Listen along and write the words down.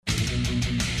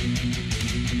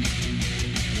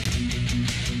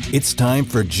It's time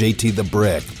for JT the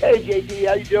Brick. Hey, JT,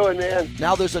 how you doing, man?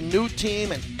 Now there's a new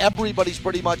team, and everybody's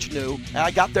pretty much new, and I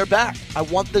got their back. I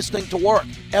want this thing to work.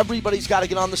 Everybody's got to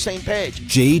get on the same page.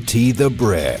 JT the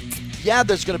Brick. Yeah,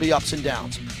 there's going to be ups and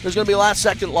downs. There's going to be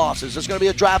last-second losses. There's going to be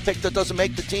a draft pick that doesn't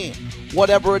make the team.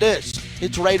 Whatever it is,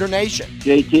 it's Raider Nation.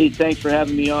 JT, thanks for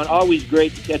having me on. Always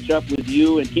great to catch up with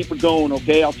you, and keep it going,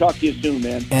 okay? I'll talk to you soon,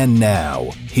 man. And now,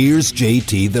 here's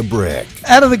JT the Brick.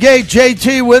 Out of the gate,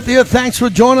 JT with you. Thanks for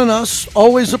joining us.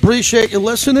 Always appreciate you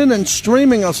listening and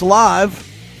streaming us live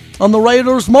on the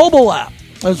Raiders mobile app.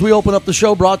 As we open up the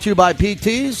show, brought to you by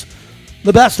PT's,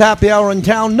 the best happy hour in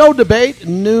town. No debate,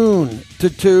 noon to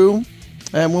 2.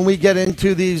 And when we get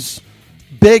into these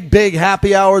big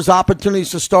happy hours, opportunities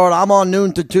to start, I'm on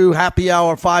noon to 2, happy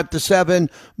hour 5 to 7,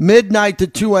 midnight to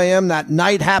 2 a.m., that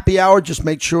night happy hour. Just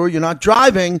make sure you're not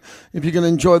driving if you're going to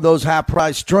enjoy those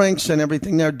half-price drinks and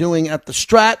everything they're doing at the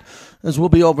Strat, as we'll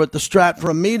be over at the Strat for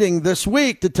a meeting this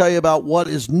week to tell you about what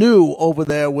is new over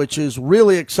there, which is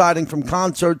really exciting, from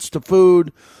concerts to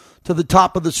food to the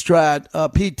top of the Strat.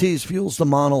 PT's fuels the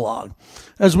monologue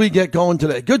as we get going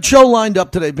today. Good show lined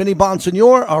up today. Vinny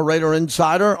Bonsignore, our Raider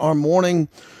Insider, our morning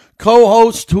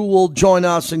co-host, who will join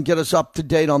us and get us up to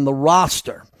date on the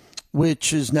roster,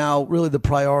 which is now really the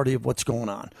priority of what's going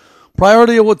on.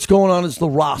 Priority of what's going on is the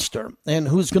roster and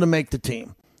who's going to make the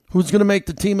team. Who's going to make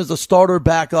the team as a starter,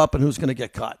 backup, and who's going to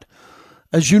get cut.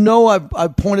 As you know,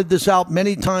 I've pointed this out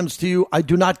many times to you. I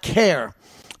do not care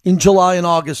in July and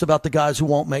August about the guys who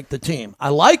won't make the team. I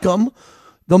like them.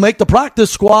 They'll make the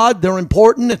practice squad. They're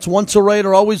important. It's once a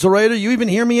Raider, always a Raider. You even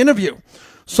hear me interview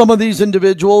some of these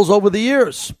individuals over the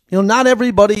years. You know, not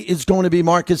everybody is going to be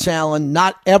Marcus Allen.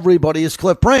 Not everybody is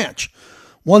Cliff Branch.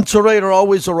 Once a Raider,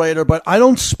 always a Raider. But I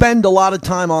don't spend a lot of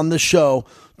time on this show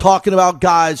talking about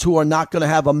guys who are not going to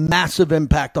have a massive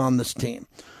impact on this team.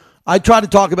 I try to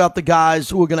talk about the guys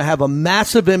who are going to have a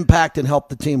massive impact and help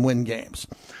the team win games.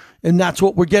 And that's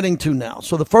what we're getting to now.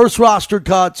 So the first roster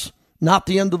cuts, not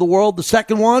the end of the world. The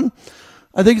second one,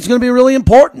 I think it's going to be really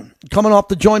important, coming off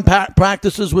the joint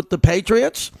practices with the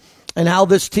Patriots and how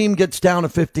this team gets down to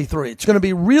 53. It's going to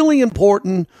be really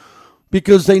important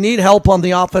because they need help on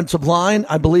the offensive line.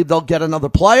 I believe they'll get another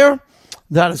player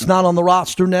that is not on the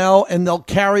roster now, and they'll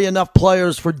carry enough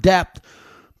players for depth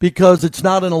because it's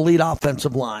not an elite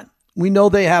offensive line. We know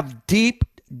they have deep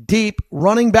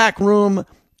running back room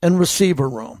and receiver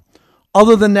room.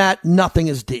 Other than that, nothing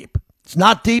is deep. It's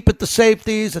not deep at the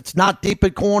safeties. It's not deep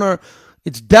at corner.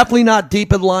 It's definitely not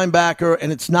deep at linebacker,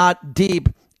 and it's not deep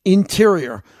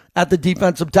interior at the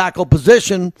defensive tackle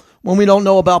position when we don't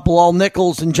know about Bilal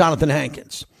Nichols and Jonathan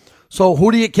Hankins. So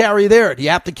who do you carry there? Do you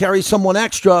have to carry someone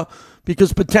extra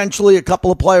because potentially a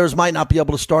couple of players might not be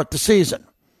able to start the season?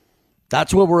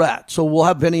 That's where we're at. So we'll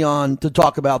have Vinny on to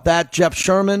talk about that. Jeff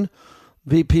Sherman,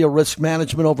 VP of Risk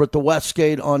Management over at the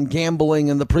Westgate, on gambling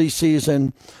in the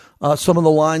preseason. Some of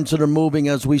the lines that are moving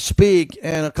as we speak,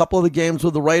 and a couple of the games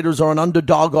where the Raiders are an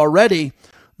underdog already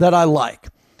that I like.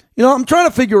 You know, I'm trying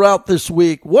to figure out this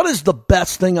week, what is the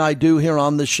best thing I do here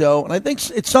on the show? And I think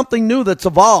it's something new that's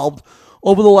evolved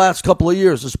over the last couple of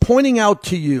years, is pointing out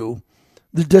to you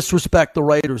the disrespect the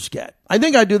Raiders get. I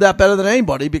think I do that better than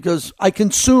anybody because I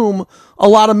consume a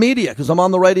lot of media, because I'm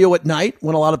on the radio at night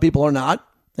when a lot of people are not,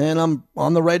 and I'm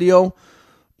on the radio,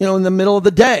 you know, in the middle of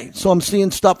the day. So I'm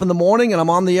seeing stuff in the morning, and I'm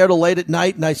on the air till late at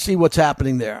night, and I see what's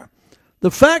happening there.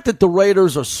 The fact that the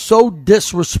Raiders are so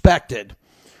disrespected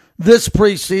this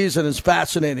preseason is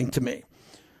fascinating to me.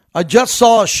 I just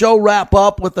saw a show wrap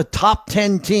up with the top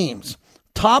 10 teams.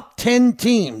 Top 10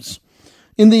 teams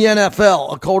in the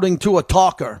NFL, according to a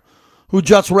talker who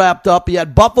just wrapped up. He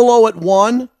had Buffalo at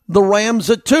 1, the Rams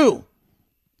at 2.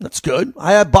 That's good.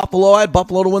 I had Buffalo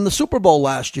to win the Super Bowl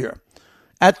last year.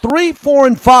 At 3, 4,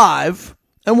 and 5,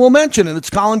 and we'll mention it, it's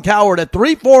Colin Cowherd. At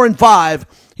 3, 4, and 5,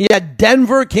 he had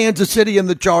Denver, Kansas City, and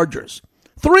the Chargers.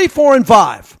 3, 4, and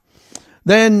 5.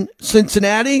 Then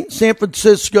Cincinnati, San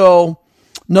Francisco,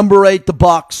 number 8, the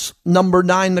Bucks, number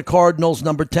 9, the Cardinals,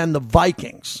 number 10, the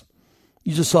Vikings.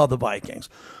 You just saw the Vikings.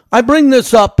 I bring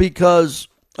this up because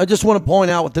I just want to point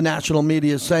out what the national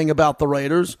media is saying about the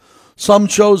Raiders. Some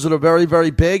shows that are very, very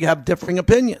big have differing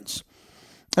opinions.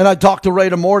 And I talk to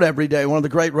Raider Mort every day, one of the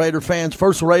great Raider fans,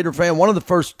 first Raider fan, one of the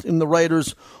first in the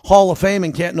Raiders Hall of Fame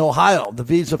in Canton, Ohio, the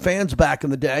Visa fans back in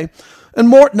the day. And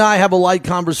Mort and I have a light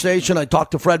conversation. I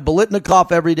talk to Fred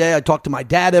Biletnikoff every day. I talk to my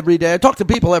dad every day. I talk to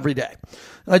people every day.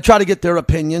 And I try to get their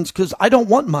opinions because I don't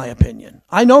want my opinion.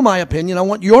 I know my opinion. I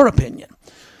want your opinion.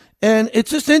 And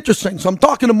it's just interesting. So I'm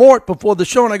talking to Mort before the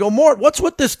show, and I go, Mort, what's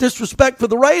with this disrespect for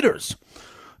the Raiders?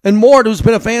 And Mort, who's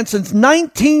been a fan since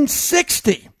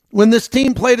 1960, when this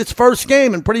team played its first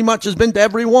game and pretty much has been to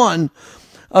every one,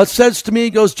 says to me, he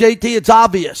goes, JT, it's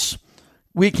obvious.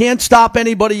 We can't stop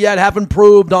anybody yet, have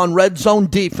improved on red zone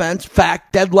defense.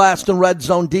 Fact, dead last in red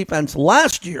zone defense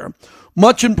last year.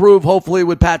 Much improved, hopefully,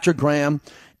 with Patrick Graham.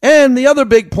 And the other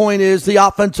big point is the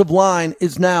offensive line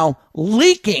is now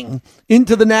leaking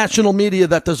into the national media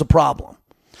that there's a problem.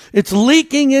 It's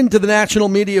leaking into the national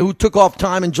media who took off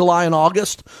time in July and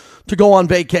August to go on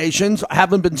vacations,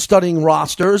 haven't been studying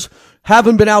rosters,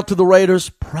 haven't been out to the Raiders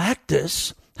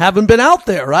practice, haven't been out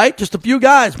there, right? Just a few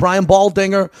guys, Brian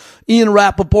Baldinger, Ian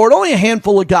Rappaport, only a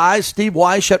handful of guys, Steve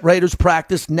Weish at Raiders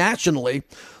practice nationally,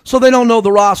 so they don't know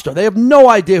the roster. They have no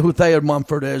idea who Thayer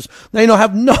Mumford is. They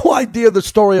have no idea the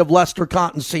story of Lester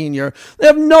Cotton Sr. They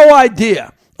have no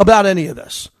idea about any of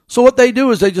this. So what they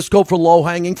do is they just go for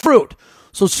low-hanging fruit.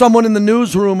 So someone in the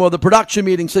newsroom or the production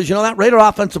meeting says, that Raider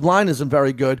offensive line isn't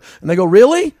very good. And they go,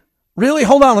 really? Really?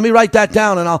 Hold on, let me write that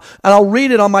down, and I'll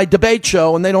read it on my debate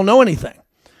show, and they don't know anything.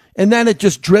 And then it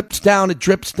just drips down,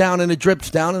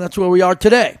 and that's where we are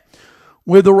today,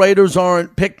 where the Raiders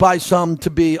aren't picked by some to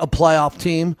be a playoff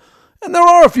team. And there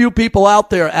are a few people out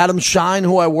there, Adam Shine,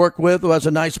 who I work with, who has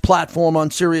a nice platform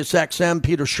on Sirius XM,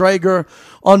 Peter Schrager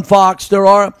on Fox. There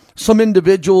are some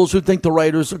individuals who think the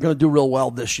Raiders are going to do real well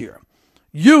this year.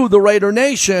 You, the Raider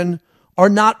Nation, are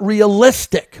not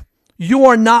realistic. You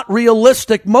are not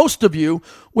realistic, most of you,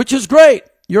 which is great.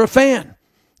 You're a fan.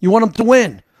 You want them to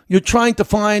win. You're trying to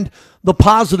find the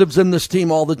positives in this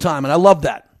team all the time, and I love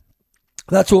that.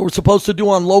 That's what we're supposed to do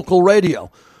on local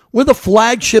radio. We're the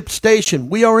flagship station.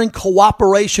 We are in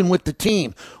cooperation with the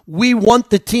team. We want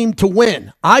the team to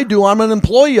win. I do. I'm an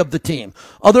employee of the team.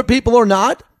 Other people are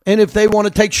not, and if they want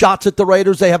to take shots at the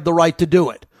Raiders, they have the right to do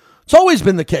it. It's always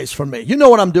been the case for me. You know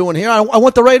what I'm doing here. I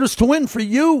want the Raiders to win for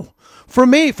you, for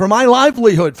me, for my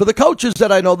livelihood, for the coaches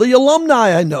that I know, the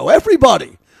alumni I know,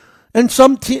 everybody. And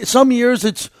some years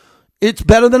it's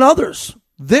better than others.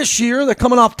 This year, they're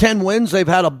coming off 10 wins. They've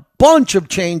had a bunch of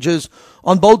changes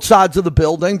on both sides of the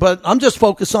building, but I'm just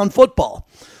focused on football.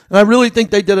 And I really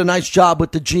think they did a nice job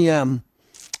with the GM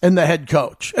and the head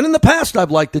coach. And in the past, I've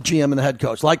liked the GM and the head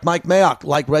coach, like Mike Mayock,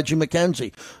 like Reggie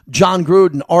McKenzie, John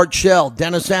Gruden, Art Shell,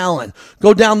 Dennis Allen.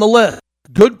 Go down the list.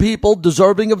 Good people,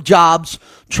 deserving of jobs,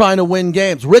 trying to win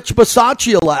games. Rich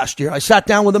Bisaccia last year. I sat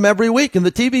down with him every week in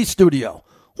the TV studio.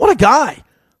 What a guy.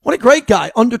 What a great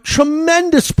guy. Under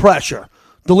tremendous pressure,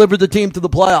 delivered the team to the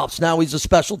playoffs. Now he's a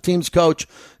special teams coach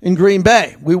in Green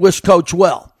Bay. We wish Coach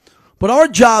well. But our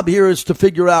job here is to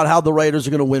figure out how the Raiders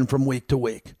are going to win from week to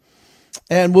week.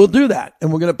 And we'll do that.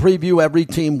 And we're going to preview every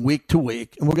team week to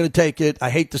week. And we're going to take it, I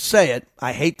hate to say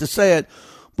it,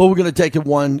 but we're going to take it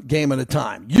one game at a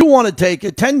time. You want to take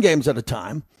it 10 games at a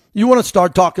time. You want to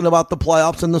start talking about the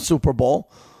playoffs and the Super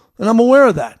Bowl. And I'm aware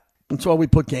of that. That's why we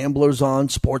put gamblers on,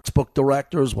 sportsbook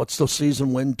directors, what's the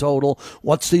season win total,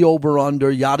 what's the over-under,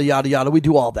 yada, yada, yada. We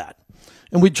do all that.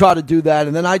 And we try to do that.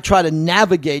 And then I try to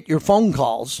navigate your phone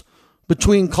calls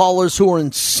between callers who are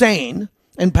insane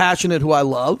and passionate, who I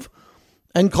love,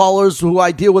 and callers who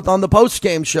I deal with on the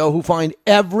post-game show who find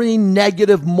every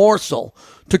negative morsel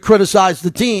to criticize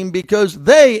the team because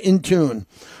they, in tune,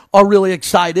 are really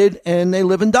excited and they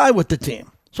live and die with the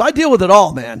team. So I deal with it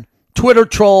all, man. Twitter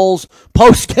trolls,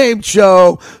 post-game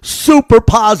show, super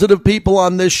positive people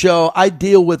on this show. I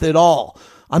deal with it all.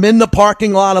 I'm in the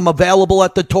parking lot. I'm available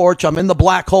at the Torch. I'm in the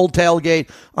Black Hole tailgate.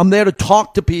 I'm there to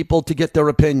talk to people to get their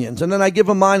opinions. And then I give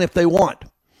them mine if they want.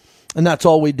 And that's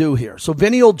all we do here. So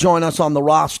Vinny will join us on the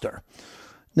roster.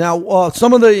 Now,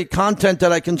 some of the content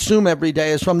that I consume every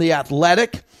day is from The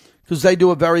Athletic because they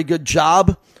do a very good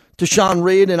job. Deshaun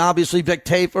Reed and obviously Vic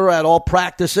Tafur at all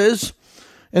practices.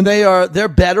 And they're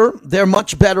better. They're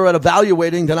much better at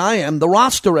evaluating than I am the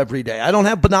roster every day. I don't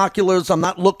have binoculars. I'm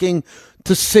not looking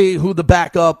to see who the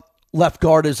backup left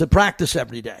guard is at practice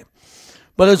every day.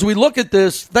 But as we look at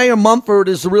this, Thayer Mumford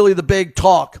is really the big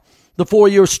talk, the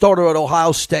 4-year starter at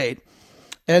Ohio State,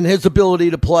 and his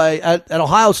ability to play at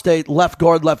Ohio State, left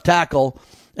guard, left tackle,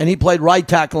 and he played right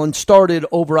tackle and started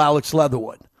over Alex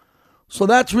Leatherwood. So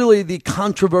that's really the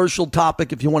controversial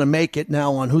topic, if you want to make it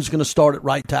now, on who's going to start at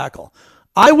right tackle.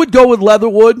 I would go with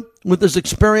Leatherwood with his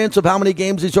experience of how many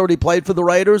games he's already played for the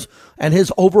Raiders and his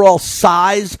overall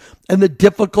size and the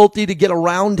difficulty to get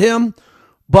around him,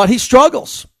 but he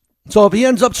struggles. So if he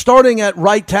ends up starting at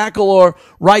right tackle or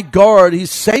right guard,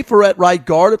 he's safer at right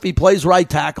guard. If he plays right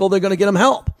tackle, they're going to get him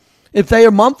help. If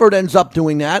Thayer Mumford ends up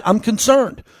doing that, I'm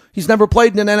concerned. He's never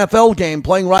played in an NFL game.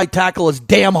 Playing right tackle is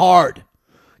damn hard.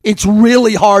 It's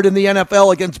really hard in the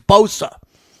NFL against Bosa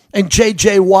and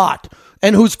J.J. Watt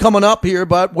and who's coming up here,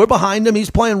 but we're behind him. He's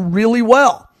playing really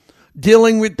well.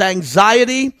 dealing with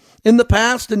anxiety in the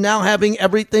past and now having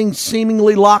everything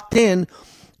seemingly locked in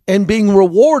and being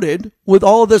rewarded with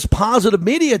all of this positive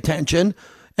media attention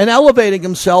and elevating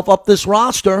himself up this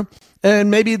roster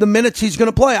and maybe the minutes he's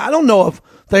going to play. I don't know if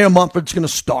Thayer Munford's going to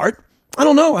start. I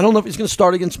don't know. I don't know if he's going to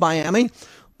start against Miami.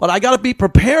 But I got to be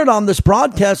prepared on this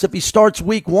broadcast if he starts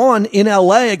week 1 in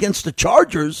L.A. against the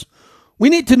Chargers. We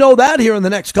need to know that here in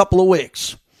the next couple of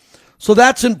weeks. So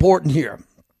that's important here.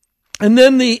 And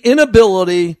then the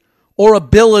inability or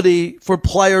ability for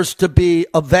players to be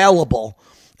available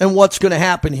and what's going to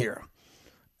happen here.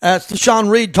 As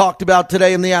Deshaun Reed talked about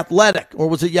today in The Athletic, or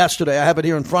was it yesterday? I have it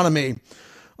here in front of me.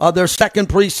 Their second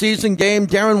preseason game,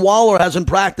 Darren Waller hasn't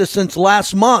practiced since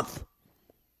last month.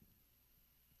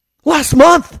 Last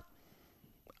month.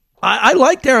 I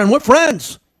like Darren. We're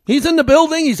friends. He's in the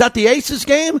building. He's at the Aces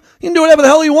game. He can do whatever the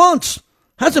hell he wants.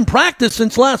 Hasn't practiced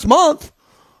since last month.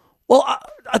 Well,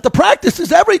 at the practice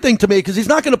is everything to me because he's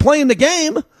not going to play in the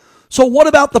game. So what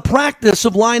about the practice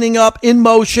of lining up in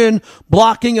motion,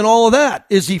 blocking, and all of that?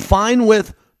 Is he fine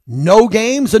with no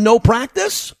games and no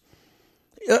practice?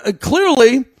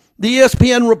 Clearly, the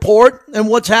ESPN report and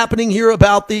what's happening here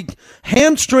about the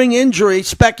hamstring injury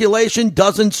speculation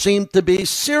doesn't seem to be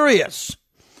serious.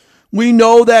 We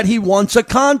know that he wants a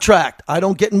contract. I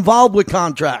don't get involved with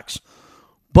contracts.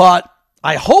 But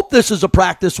I hope this is a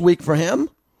practice week for him.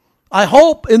 I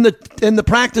hope in the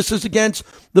practices against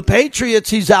the Patriots,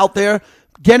 he's out there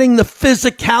getting the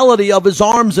physicality of his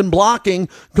arms and blocking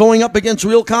going up against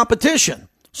real competition.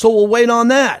 So we'll wait on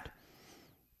that.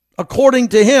 According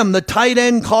to him, the tight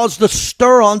end caused a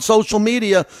stir on social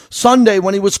media Sunday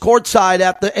when he was courtside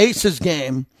at the Aces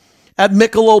game at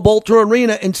Michelob Ultra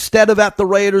Arena instead of at the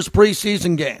Raiders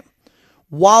preseason game.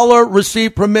 Waller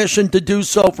received permission to do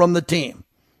so from the team.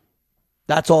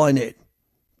 That's all I need.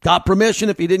 Got permission.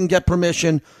 If he didn't get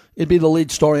permission, it'd be the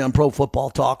lead story on Pro Football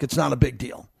Talk. It's not a big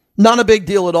deal. Not a big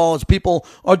deal at all as people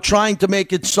are trying to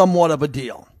make it somewhat of a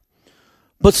deal.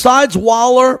 Besides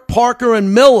Waller, Parker,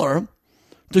 and Miller,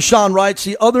 Deshaun writes,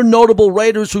 the other notable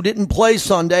Raiders who didn't play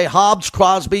Sunday, Hobbs,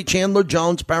 Crosby, Chandler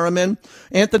Jones, Perriman,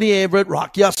 Anthony Averett,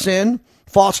 Rock Ya-Sin,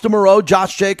 Foster Moreau,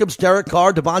 Josh Jacobs, Derek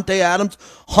Carr, Devontae Adams,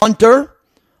 Hunter,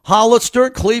 Hollister,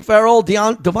 Cleve Farrell,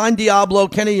 Divine Diablo,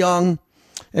 Kenny Young.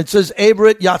 It says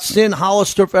Averett, Ya-Sin,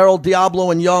 Hollister, Farrell,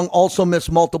 Diablo, and Young also missed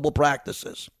multiple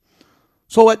practices.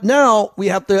 So now we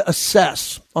have to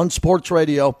assess on sports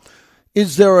radio,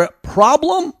 is there a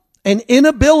problem? An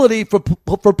inability for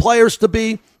players to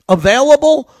be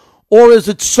available, or is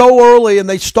it so early and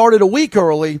they started a week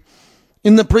early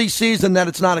in the preseason that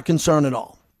it's not a concern at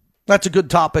all? That's a good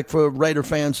topic for Raider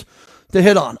fans to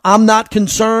hit on. I'm not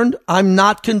concerned.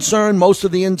 Most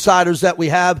of the insiders that we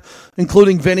have,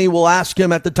 including Vinny, will ask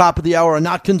him at the top of the hour, are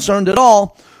not concerned at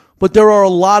all. But there are a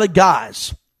lot of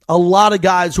guys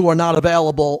who are not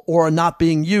available or are not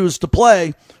being used to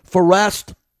play for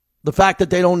rest, the fact that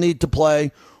they don't need to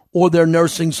play, or they're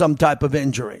nursing some type of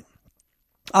injury.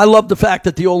 I love the fact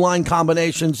that the O-line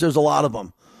combinations, there's a lot of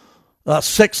them.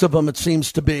 6 of them, it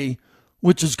seems to be,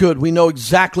 which is good. We know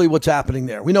exactly what's happening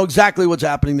there.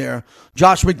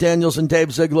 Josh McDaniels and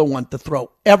Dave Ziegler want to throw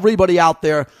everybody out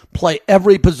there, play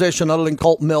every position other than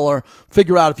Colton Miller,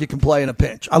 figure out if you can play in a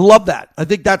pinch. I love that. I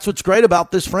think that's what's great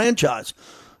about this franchise.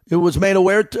 It was made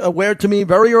aware to me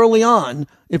very early on.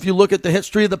 If you look at the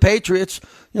history of the Patriots,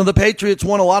 the Patriots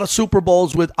won a lot of Super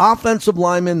Bowls with offensive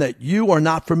linemen that you are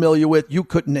not familiar with. You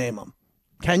couldn't name them.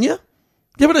 Can you?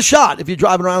 Give it a shot if you're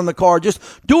driving around in the car. Just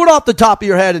do it off the top of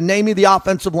your head and name me the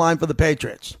offensive line for the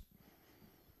Patriots.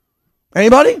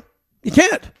 Anybody? You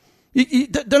can't.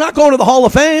 They're not going to the Hall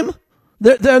of Fame.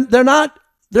 They're not.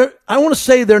 I want to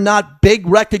say they're not big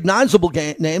recognizable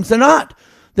names. They're not.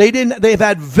 They've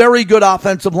had very good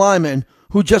offensive linemen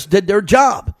who just did their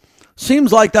job.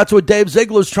 Seems like that's what Dave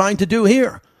Ziegler's trying to do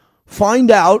here. Find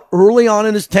out early on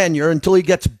in his tenure until he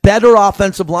gets better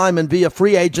offensive linemen via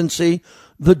free agency,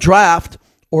 the draft,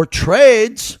 or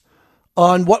trades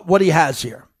on what he has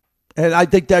here. And I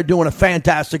think they're doing a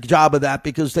fantastic job of that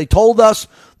because they told us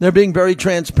they're being very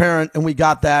transparent, and we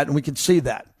got that, and we can see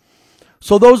that.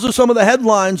 So those are some of the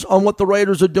headlines on what the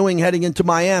Raiders are doing heading into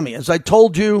Miami. As I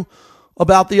told you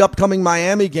about the upcoming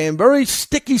Miami game, very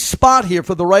sticky spot here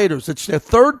for the Raiders. It's their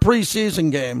third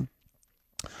preseason game.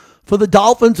 For the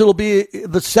Dolphins, it'll be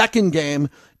the second game.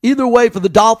 Either way, for the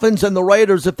Dolphins and the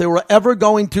Raiders, if they were ever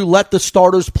going to let the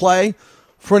starters play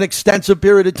for an extensive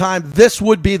period of time, this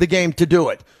would be the game to do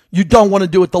it. You don't want to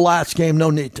do it the last game, no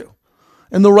need to.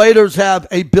 And the Raiders have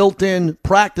a built-in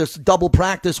practice, double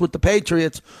practice with the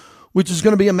Patriots, which is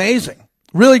going to be amazing.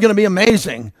 Really going to be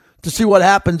amazing to see what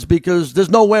happens because there's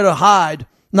nowhere to hide.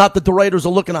 Not that the Raiders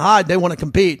are looking to hide. They want to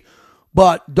compete.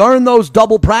 But during those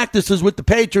double practices with the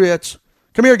Patriots,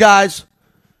 come here, guys.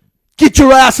 Get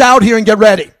your ass out here and get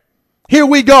ready. Here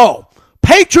we go.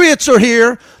 Patriots are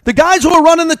here. The guys who are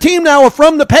running the team now are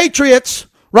from the Patriots,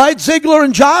 right? Ziegler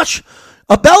and Josh.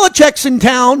 Belichick's in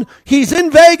town. He's in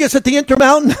Vegas at the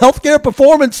Intermountain Healthcare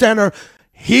Performance Center.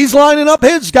 He's lining up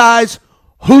his guys.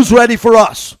 Who's ready for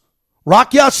us?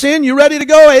 Rock Ya-Sin, you ready to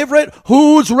go? Averett,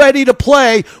 who's ready to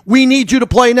play? We need you to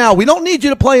play now. We don't need you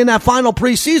to play in that final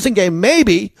preseason game,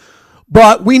 maybe,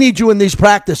 but we need you in these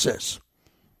practices.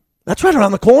 That's right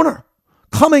around the corner.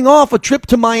 Coming off a trip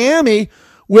to Miami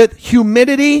with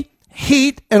humidity,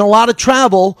 heat, and a lot of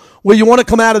travel, where you want to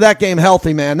come out of that game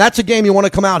healthy, man. That's a game you want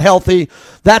to come out healthy.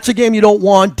 That's a game you don't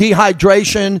want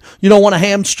dehydration. You don't want a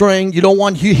hamstring. You don't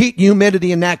want heat and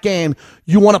humidity in that game.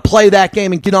 You want to play that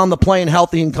game and get on the plane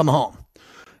healthy and come home.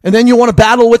 And then you want to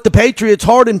battle with the Patriots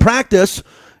hard in practice.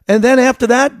 And then after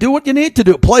that, do what you need to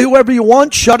do. Play whoever you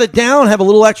want, shut it down, have a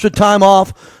little extra time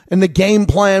off, and the game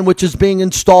plan, which is being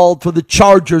installed for the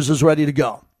Chargers, is ready to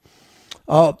go.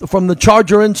 From the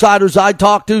Charger insiders I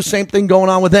talked to, same thing going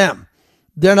on with them.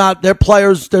 Their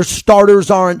players, their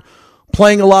starters aren't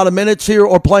playing a lot of minutes here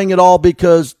or playing at all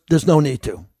because there's no need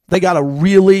to. They got a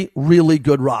really, really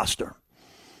good roster.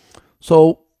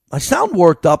 So I sound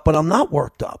worked up, but I'm not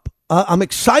worked up. I'm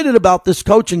excited about this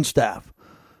coaching staff.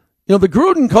 You know, the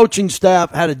Gruden coaching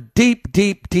staff had a deep,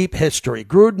 deep, deep history.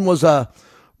 Gruden was a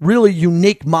really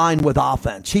unique mind with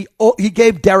offense. He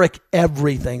gave Derek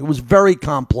everything. It was very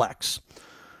complex.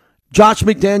 Josh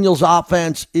McDaniels'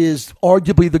 offense is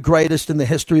arguably the greatest in the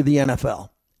history of the NFL.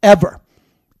 Ever.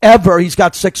 He's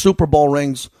got 6 Super Bowl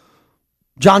rings.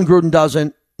 John Gruden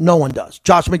doesn't. No one does.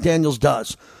 Josh McDaniels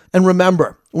does. And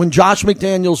remember, when Josh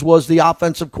McDaniels was the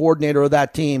offensive coordinator of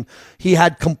that team, he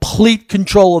had complete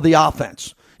control of the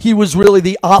offense. He was really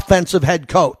the offensive head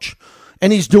coach.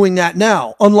 And he's doing that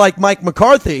now. Unlike Mike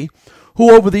McCarthy,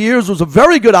 who over the years was a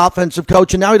very good offensive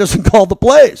coach, and now he doesn't call the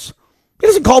plays. He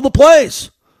doesn't call the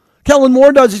plays. Kellen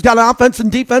Moore does. He's got an offensive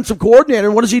and defensive coordinator.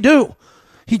 And what does he do?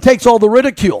 He takes all the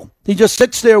ridicule. He just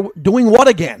sits there doing what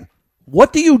again?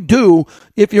 What do you do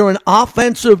if you're an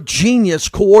offensive genius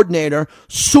coordinator,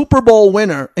 Super Bowl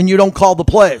winner, and you don't call the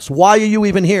plays? Why are you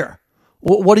even here?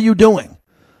 What are you doing?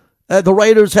 The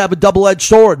Raiders have a double-edged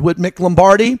sword with Mick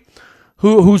Lombardi,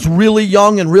 who's really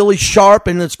young and really sharp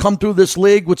and has come through this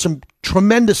league with some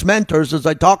tremendous mentors, as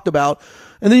I talked about.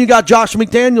 And then you got Josh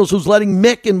McDaniels, who's letting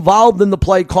Mick involved in the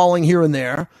play calling here and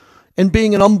there and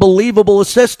being an unbelievable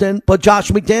assistant, but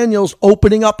Josh McDaniels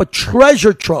opening up a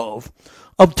treasure trove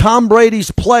of Tom Brady's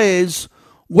plays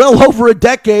well over a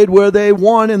decade where they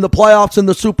won in the playoffs and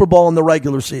the Super Bowl in the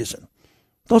regular season.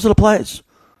 Those are the plays.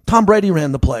 Tom Brady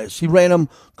ran the plays. He ran them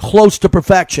close to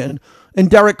perfection.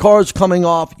 And Derek Carr's coming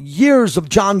off years of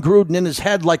John Gruden in his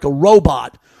head like a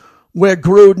robot, where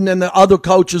Gruden and the other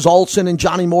coaches, Olsen and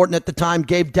Johnny Morton at the time,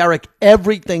 gave Derek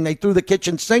everything. They threw the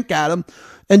kitchen sink at him,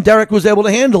 and Derek was able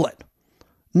to handle it.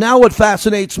 Now what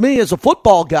fascinates me as a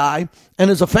football guy and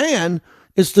as a fan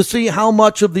is to see how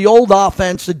much of the old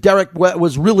offense that Derek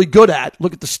was really good at,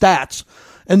 look at the stats,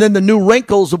 and then the new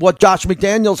wrinkles of what Josh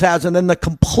McDaniels has, and then the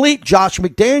complete Josh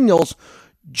McDaniels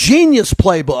genius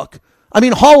playbook. I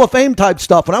mean, Hall of Fame type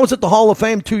stuff. When I was at the Hall of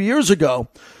Fame 2 years ago,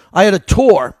 I had a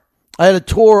tour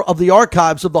of the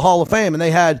archives of the Hall of Fame, and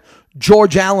they had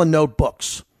George Allen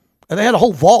notebooks. And they had a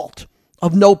whole vault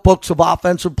of notebooks of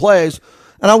offensive plays.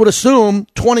 And I would assume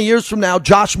 20 years from now,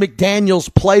 Josh McDaniels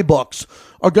playbooks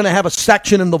are going to have a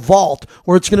section in the vault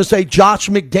where it's going to say Josh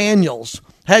McDaniels,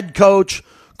 head coach,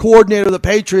 coordinator of the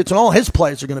Patriots, and all his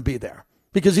plays are going to be there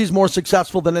because he's more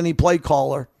successful than any play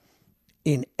caller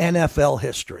in NFL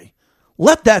history.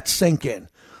 Let that sink in.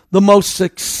 The most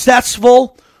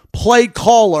successful play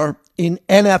caller in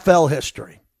NFL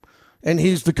history. And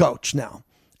he's the coach now.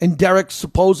 And Derek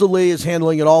supposedly is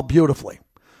handling it all beautifully.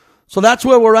 So that's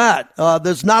where we're at.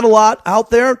 There's not a lot out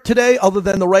there today other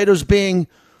than the Raiders being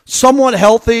somewhat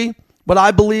healthy, but I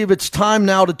believe it's time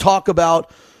now to talk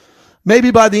about,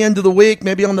 maybe by the end of the week,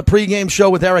 maybe on the pregame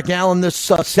show with Eric Allen this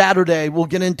Saturday, we'll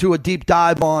get into a deep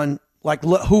dive on like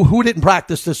who didn't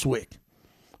practice this week,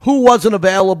 who wasn't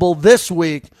available this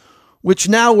week, which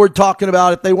now we're talking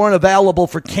about if they weren't available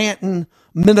for Canton,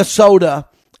 Minnesota,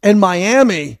 and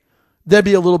Miami, there'd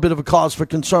be a little bit of a cause for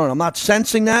concern. I'm not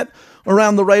sensing that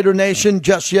around the Raider Nation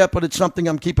just yet, but it's something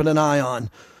I'm keeping an eye on.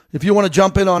 If you want to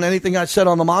jump in on anything I said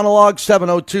on the monologue,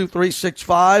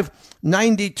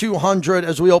 702-365-9200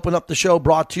 as we open up the show,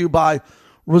 brought to you by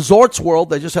Resorts World.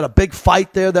 They just had a big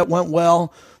fight there that went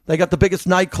well. They got the biggest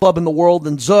nightclub in the world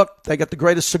in Zook. They got the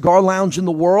greatest cigar lounge in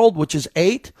the world, which is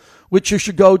 8, which you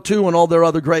should go to, and all their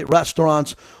other great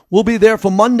restaurants. We'll be there for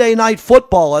Monday Night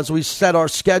Football as we set our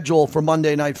schedule for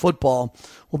Monday Night Football.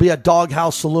 We'll be at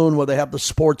Doghouse Saloon where they have the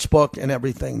sports book and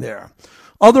everything there.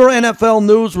 Other NFL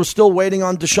news, we're still waiting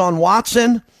on Deshaun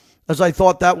Watson, as I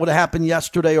thought that would have happened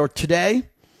yesterday or today.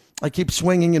 I keep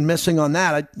swinging and missing on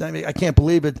that. I can't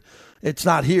believe it. It's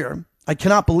not here. I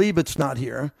cannot believe it's not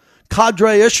here.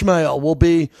 Qadry Ismail will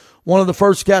be one of the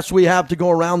first guests we have to go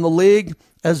around the league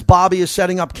as Bobby is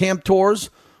setting up camp tours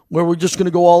where we're just going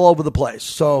to go all over the place.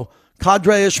 So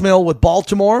Qadry Ismail with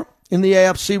Baltimore in the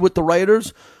AFC with the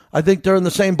Raiders. I think they're in the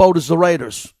same boat as the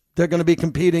Raiders. They're going to be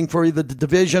competing for either the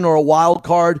division or a wild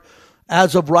card.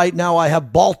 As of right now, I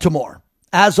have Baltimore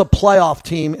as a playoff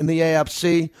team in the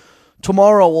AFC.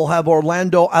 Tomorrow we'll have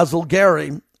Orlando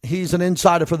Azulgari. He's an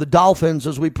insider for the Dolphins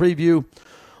as we preview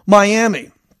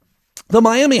Miami. The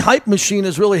Miami hype machine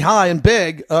is really high and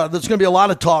big. There's going to be a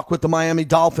lot of talk with the Miami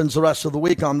Dolphins the rest of the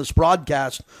week on this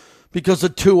broadcast because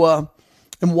of Tua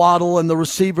and Waddle and the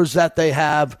receivers that they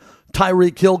have.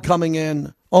 Tyreek Hill coming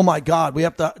in. Oh, my God.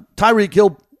 Tyreek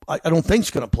Hill, I don't think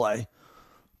is going to play.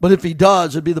 But if he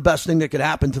does, it'd be the best thing that could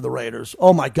happen to the Raiders.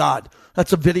 Oh, my God.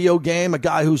 That's a video game. A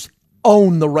guy who's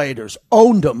owned the Raiders,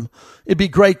 owned them. It'd be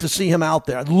great to see him out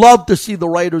there. I'd love to see the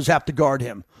Raiders have to guard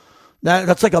him.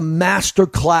 That's like a master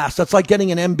class. That's like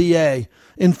getting an MBA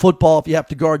in football if you have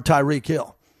to guard Tyreek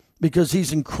Hill because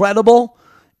he's incredible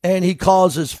and he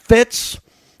causes fits.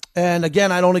 And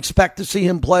again, I don't expect to see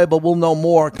him play, but we'll know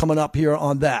more coming up here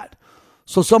on that.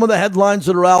 So some of the headlines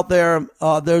that are out there,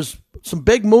 there's some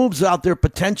big moves out there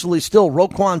potentially still.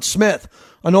 Roquan Smith.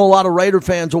 I know a lot of Raider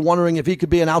fans are wondering if he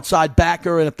could be an outside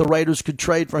backer and if the Raiders could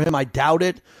trade for him. I doubt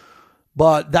it.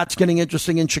 But that's getting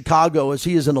interesting in Chicago as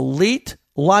he is an elite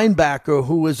linebacker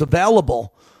who is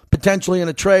available potentially in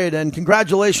a trade. And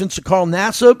congratulations to Carl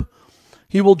Nassib.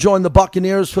 He will join the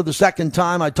Buccaneers for the second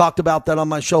time. I talked about that on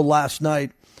my show last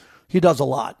night. He does a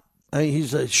lot.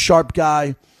 He's a sharp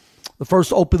guy. The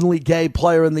first openly gay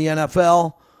player in the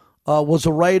NFL. Was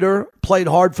a Raider, played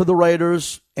hard for the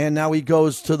Raiders, and now he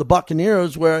goes to the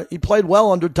Buccaneers where he played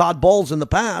well under Todd Bowles in the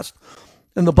past.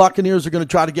 And the Buccaneers are going to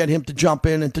try to get him to jump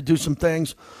in and to do some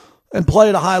things and play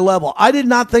at a high level. I did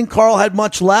not think Carl had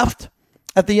much left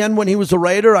at the end when he was a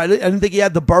Raider. I didn't think he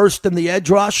had the burst and the edge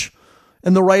rush.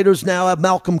 And the Raiders now have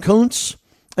Malcolm Kuntz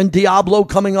and Diablo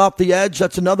coming off the edge.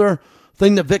 That's another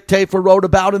thing that Vic Tafur wrote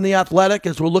about in The Athletic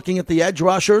as we're looking at the edge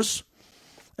rushers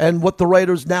and what the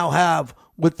Raiders now have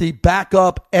with the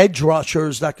backup edge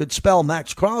rushers that could spell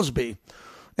Max Crosby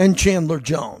and Chandler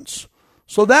Jones.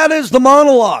 So that is the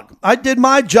monologue. I did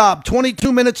my job.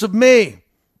 22 minutes of me.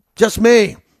 Just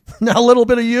me. Now a little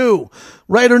bit of you.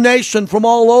 Raider Nation from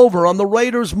all over on the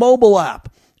Raiders mobile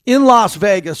app in Las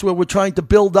Vegas where we're trying to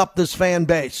build up this fan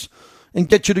base and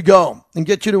get you to go and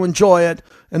get you to enjoy it.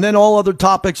 And then all other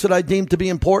topics that I deem to be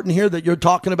important here that you're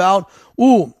talking about.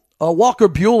 Walker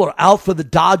Buehler out for the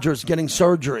Dodgers getting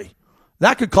surgery.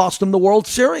 That could cost them the World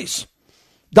Series.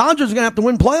 Dodgers are going to have to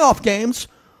win playoff games.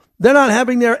 They're not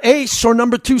having their ace or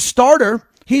number 2 starter.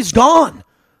 He's gone.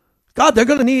 God, they're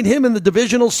going to need him in the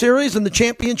divisional series and the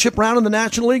championship round in the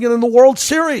National League and in the World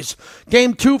Series.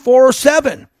 Game 2, 4, or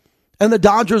 7. And the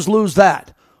Dodgers lose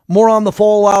that. More on the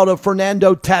fallout of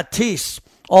Fernando Tatis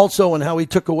also and how he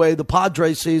took away the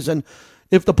Padres season.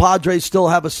 If the Padres still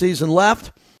have a season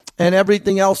left and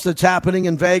everything else that's happening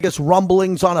in Vegas,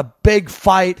 rumblings on a big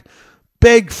fight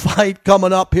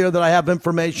coming up here that I have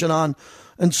information on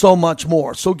and so much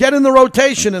more. So get in the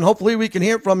rotation and hopefully we can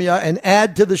hear from you and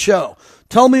add to the show.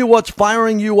 Tell me what's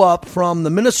firing you up from the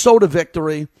Minnesota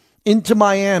victory into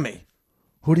Miami.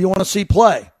 Who do you want to see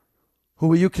play?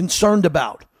 Who are you concerned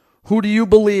about? Who do you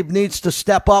believe needs to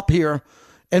step up here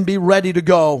and be ready to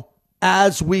go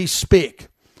as we speak?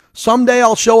 Someday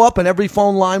I'll show up and every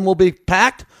phone line will be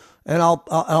packed. And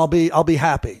I'll be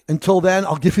happy. Until then,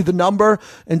 I'll give you the number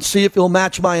and see if it'll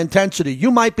match my intensity.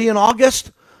 You might be in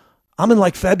August. I'm in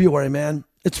like February, man.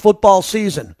 It's football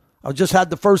season. I just had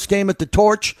the first game at the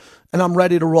Torch, and I'm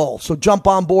ready to roll. So jump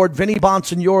on board. Vinny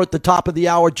Bonsignore at the top of the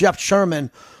hour. Jeff Sherman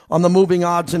on the moving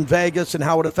odds in Vegas and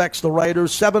how it affects the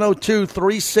Raiders.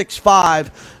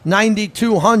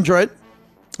 702-365-9200.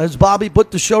 As Bobby put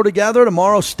the show together,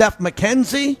 tomorrow Steph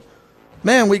McKenzie.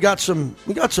 Man, we got some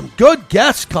good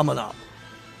guests coming up.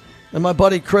 And my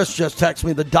buddy Chris just texted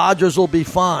me, the Dodgers will be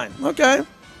fine. Okay.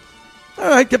 All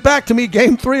right, get back to me.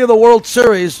 Game 3 of the World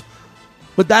Series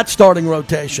with that starting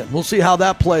rotation. We'll see how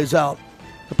that plays out.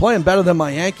 They're playing better than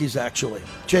my Yankees, actually.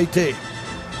 JT.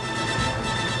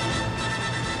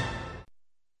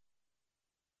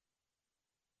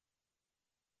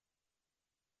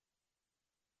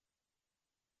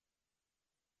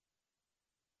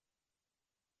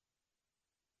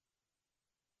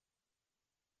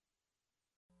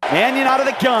 Mannion out of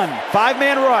the gun.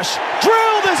 5-man rush.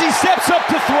 Drilled as he steps up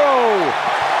to throw.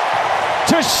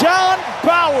 Tashawn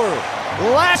Bauer.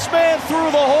 Last man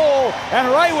through the hole. And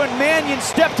right when Mannion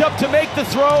stepped up to make the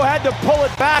throw, had to pull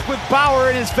it back with Bauer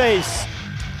in his face.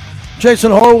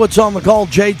 Jason Horowitz on the call.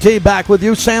 JT back with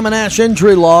you. Sam and Ash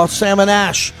injury law. Sam and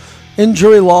Ash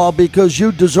injury law, because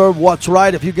you deserve what's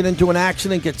right. If you get into an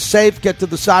accident, get safe, get to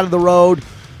the side of the road.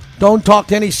 Don't talk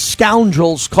to any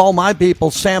scoundrels. Call my people,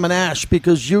 Sam and Ash,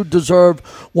 because you deserve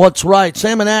what's right.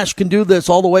 Sam and Ash can do this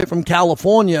all the way from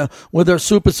California, where they're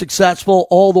super successful,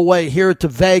 all the way here to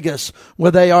Vegas,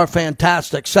 where they are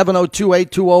fantastic.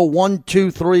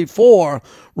 702-820-1234.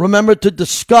 Remember to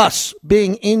discuss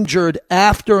being injured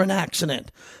after an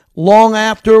accident. Long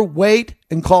after, wait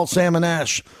and call Sam and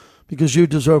Ash, because you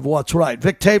deserve what's right.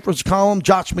 Vic Tafer's column,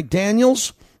 Josh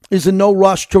McDaniels is in no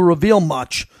rush to reveal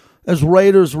much as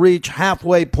Raiders reach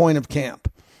halfway point of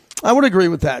camp. I would agree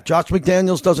with that. Josh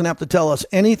McDaniels doesn't have to tell us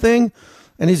anything,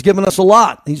 and he's given us a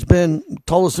lot. He's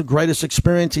told us the greatest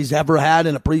experience he's ever had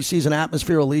in a preseason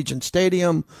atmosphere, Allegiant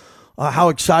Stadium. How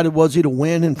excited was he to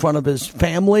win in front of his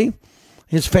family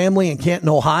in Canton,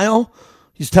 Ohio.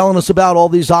 He's telling us about all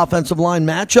these offensive line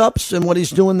matchups and what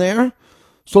he's doing there.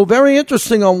 So very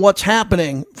interesting on what's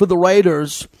happening for the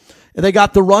Raiders. They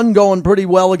got the run going pretty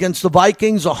well against the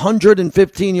Vikings,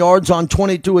 115 yards on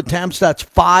 22 attempts. That's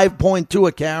 5.2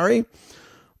 a carry.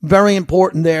 Very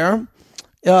important there.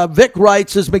 Vic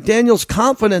writes, is McDaniels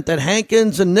confident that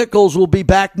Hankins and Nichols will be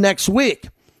back next week?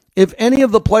 If any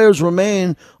of the players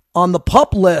remain on the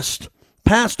PUP list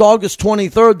past August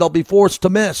 23rd, they'll be forced to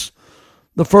miss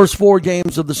the first 4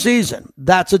 games of the season.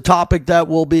 That's a topic that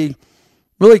we'll be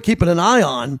really keeping an eye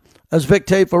on. As Vic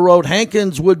Tafur wrote,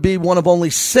 Hankins would be one of only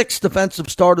 6 defensive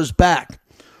starters back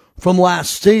from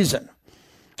last season.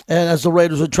 And as the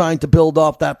Raiders are trying to build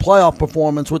off that playoff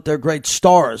performance with their great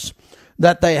stars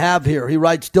that they have here. He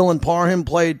writes, Dylan Parham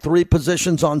played 3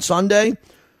 positions on Sunday,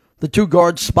 the 2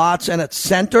 guard spots and at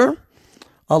center.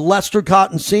 Lester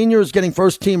Cotton Sr. is getting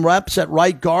first-team reps at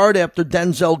right guard after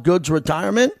Denzel Good's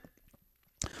retirement.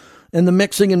 And the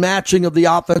mixing and matching of the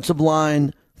offensive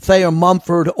line, Thayer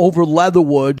Mumford over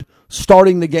Leatherwood,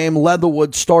 starting the game,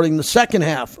 Leatherwood starting the second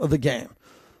half of the game.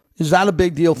 Is that a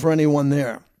big deal for anyone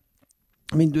there?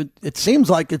 I mean, it seems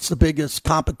like it's the biggest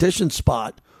competition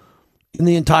spot in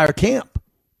the entire camp.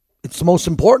 It's the most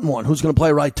important one, who's going to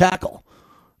play right tackle,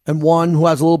 and one who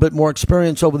has a little bit more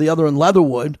experience over the other in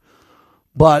Leatherwood.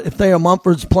 But if Thayer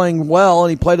Mumford's playing well, and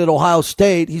he played at Ohio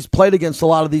State, he's played against a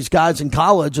lot of these guys in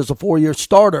college as a 4-year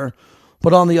starter,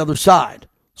 but on the other side.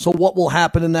 So what will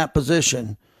happen in that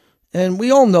position? And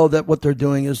we all know that what they're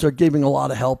doing is they're giving a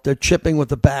lot of help. They're chipping with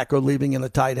the back or leaving in a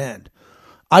tight end.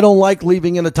 I don't like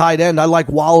leaving in a tight end. I like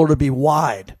Waller to be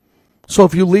wide. So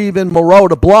if you leave in Moreau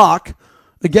to block,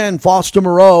 again, Foster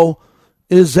Moreau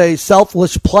is a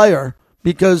selfless player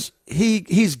because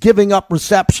he's giving up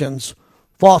receptions.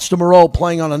 Foster Moreau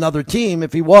playing on another team,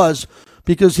 if he was,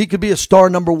 because he could be a star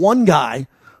number 1 guy.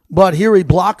 But here he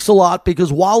blocks a lot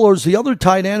because Waller's the other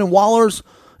tight end, and Waller's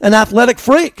an athletic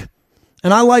freak.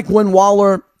 And I like when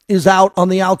Waller is out on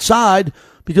the outside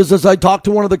because as I talked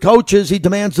to one of the coaches, he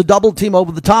demands the double team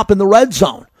over the top in the red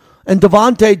zone. And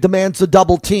Devontae demands the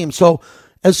double team. So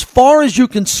as far as you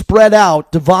can spread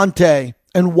out Devontae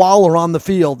and Waller on the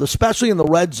field, especially in the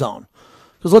red zone,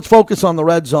 because let's focus on the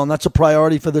red zone. That's a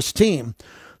priority for this team.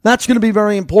 That's going to be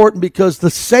very important because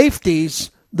the safeties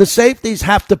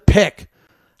have to pick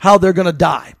how they're going to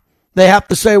die. They have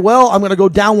to say, well, I'm going to go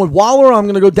down with Waller or I'm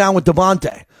going to go down with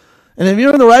Devontae. And if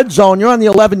you're in the red zone, you're on the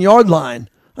 11-yard line.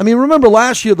 I mean, remember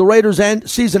last year the Raiders'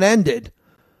 season ended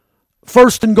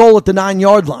 1st and goal at the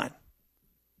 9-yard line.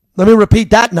 Let me repeat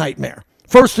that nightmare.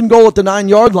 1st and goal at the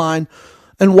 9-yard line,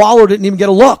 and Waller didn't even get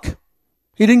a look.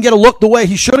 He didn't get a look the way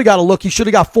he should have got a look. He should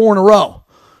have got 4 in a row.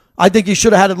 I think he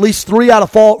should have had at least 3 out of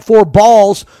 4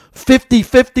 balls,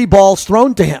 50-50 balls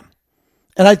thrown to him.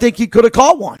 And I think he could have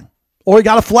caught one. Or he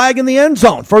got a flag in the end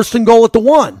zone, 1st and goal at the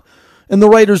 1. And the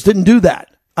Raiders didn't do that.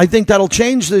 I think that'll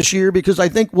change this year because I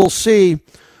think we'll see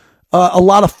a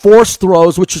lot of forced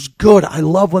throws, which is good. I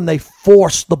love when they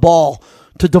force the ball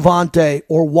to Devontae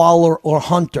or Waller or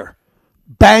Hunter.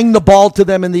 Bang the ball to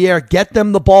them in the air. Get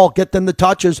them the ball. Get them the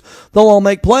touches. They'll all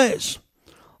make plays.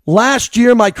 Last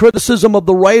year, my criticism of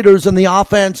the Raiders and the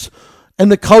offense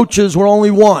and the coaches were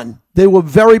only one. They were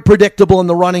very predictable in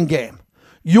the running game.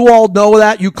 You all know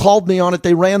that. You called me on it.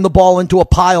 They ran the ball into a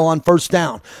pile on 1st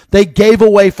down. They gave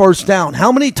away 1st down.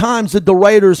 How many times did the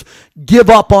Raiders give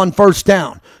up on 1st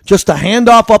down? Just a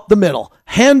handoff up the middle.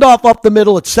 Handoff up the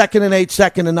middle at 2nd and 8,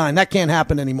 2nd and 9. That can't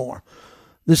happen anymore.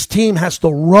 This team has to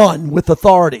run with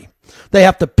authority. They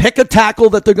have to pick a tackle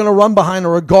that they're going to run behind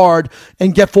or a guard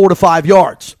and get 4 to 5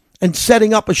 yards. And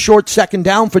setting up a short second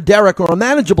down for Derek or a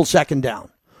manageable second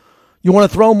down. You want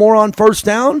to throw more on first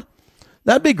down?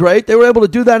 That'd be great. They were able to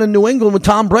do that in New England with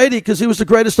Tom Brady because he was the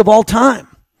greatest of all time.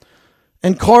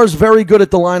 And Carr's very good at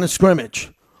the line of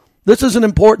scrimmage. This is an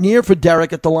important year for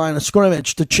Derek at the line of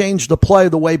scrimmage to change the play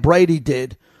the way Brady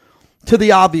did to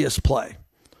the obvious play.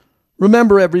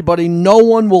 Remember, everybody, no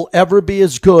one will ever be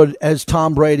as good as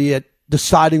Tom Brady at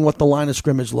deciding what the line of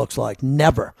scrimmage looks like.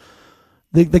 Never.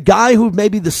 The guy who may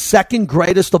be the second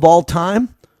greatest of all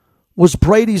time was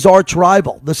Brady's arch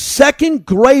rival. The second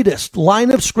greatest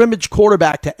line of scrimmage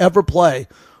quarterback to ever play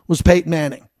was Peyton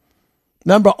Manning.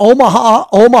 Remember,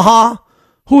 Omaha,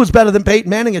 who was better than Peyton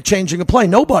Manning at changing a play?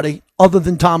 Nobody other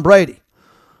than Tom Brady.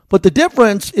 But the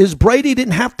difference is Brady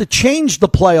didn't have to change the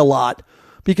play a lot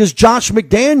because Josh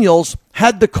McDaniels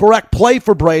had the correct play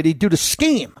for Brady due to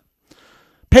scheme.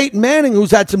 Peyton Manning, who's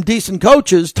had some decent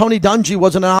coaches, Tony Dungy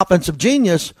wasn't an offensive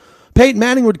genius. Peyton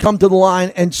Manning would come to the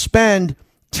line and spend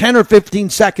 10 or 15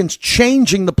 seconds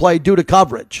changing the play due to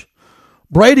coverage.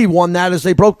 Brady won that as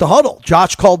they broke the huddle.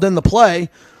 Josh called in the play,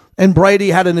 and Brady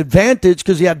had an advantage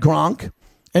because he had Gronk,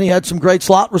 and he had some great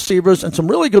slot receivers and some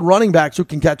really good running backs who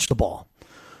can catch the ball.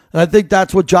 And I think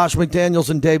that's what Josh McDaniels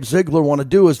and Dave Ziegler want to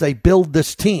do is they build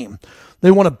this team.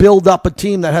 They want to build up a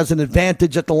team that has an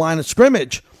advantage at the line of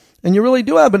scrimmage. And you really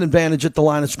do have an advantage at the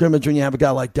line of scrimmage when you have a guy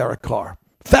like Derek Carr.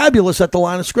 Fabulous at the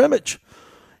line of scrimmage.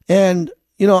 And,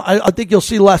 I think you'll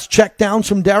see less checkdowns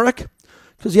from Derek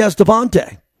because he has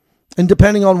Devontae. And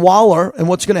depending on Waller and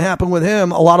what's going to happen with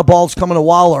him, a lot of balls coming to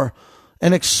Waller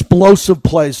and explosive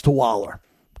plays to Waller.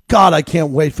 God, I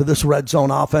can't wait for this red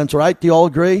zone offense, right? Do you all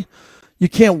agree? You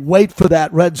can't wait for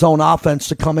that red zone offense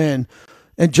to come in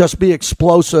and just be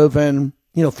explosive and,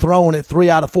 throwing it 3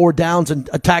 out of 4 downs and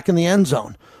attacking the end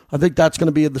zone. I think that's going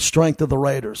to be the strength of the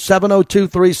Raiders.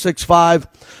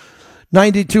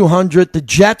 702-365-9200. The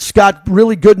Jets got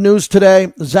really good news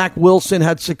today. Zach Wilson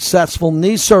had successful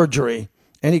knee surgery,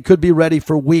 and he could be ready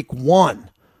for week 1,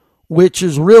 which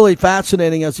is really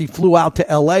fascinating as he flew out to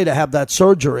L.A. to have that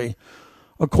surgery.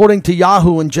 According to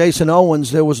Yahoo and Jason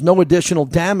Owens, there was no additional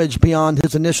damage beyond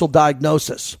his initial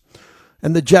diagnosis,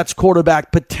 and the Jets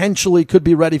quarterback potentially could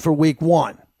be ready for week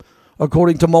 1.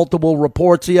 According to multiple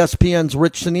reports, ESPN's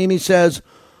Rich Sanimi says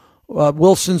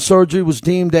Wilson's surgery was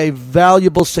deemed a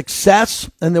valuable success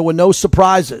and there were no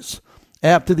surprises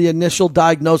after the initial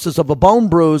diagnosis of a bone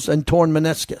bruise and torn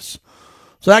meniscus.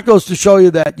 So that goes to show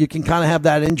you that you can kind of have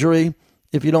that injury.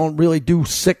 If you don't really do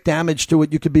sick damage to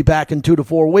it, you could be back in 2 to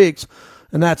 4 weeks,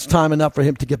 and that's time enough for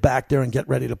him to get back there and get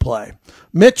ready to play.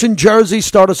 Mitch in Jersey,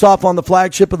 start us off on the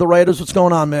flagship of the Raiders. What's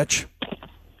going on, Mitch?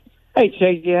 Hey,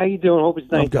 Chase, how you doing? Hope it's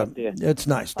nice out there. It's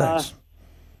nice, thanks.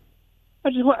 I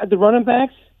just want the running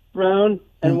backs, Brown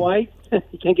and White.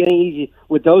 You can't get any easy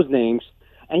with those names.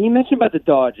 And you mentioned about the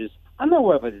Dodgers. I'm not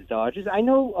worried about the Dodgers. I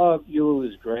know Euler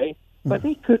is great, but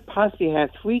they could possibly have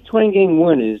 3 20-game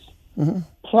winners,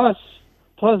 plus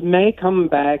May coming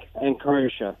back and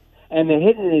Kershaw. And the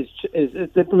hitting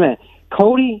is different.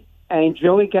 Cody and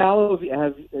Joey Gallo, I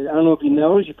don't know if you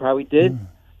noticed, you probably did.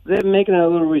 They're making a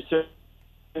little research.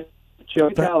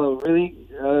 Joey Gallo really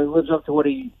lives up to what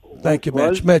he Thank you,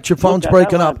 Mitch. Mitch, your phone's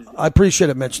breaking up. I appreciate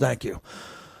it, Mitch. Thank you.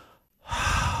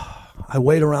 I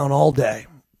wait around all day.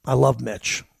 I love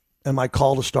Mitch. And my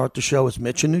call to start the show is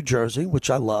Mitch in New Jersey, which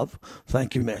I love.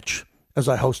 Thank you, Mitch, as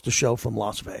I host the show from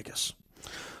Las Vegas.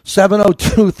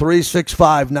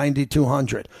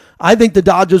 702-365-9200. I think the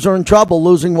Dodgers are in trouble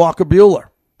losing Walker Buehler.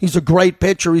 He's a great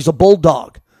pitcher. He's a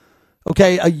bulldog.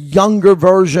 Okay, a younger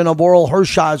version of Oral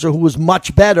Hershiser who was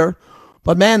much better.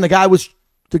 But, man, the guy was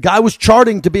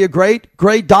charting to be a great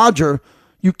Dodger.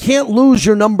 You can't lose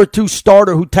your number 2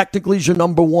 starter who technically is your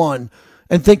number 1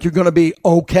 and think you're going to be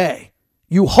okay.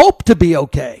 You hope to be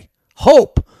okay.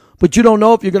 Hope. But you don't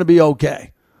know if you're going to be okay.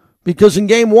 Because in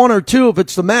game 1 or 2, if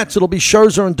it's the Mets, it'll be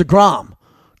Scherzer and DeGrom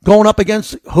going up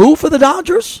against who for the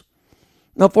Dodgers?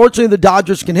 Now, fortunately, the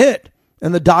Dodgers can hit,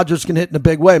 and the Dodgers can hit in a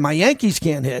big way. My Yankees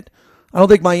can't hit. I don't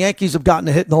think my Yankees have gotten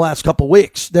a hit in the last couple of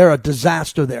weeks. They're a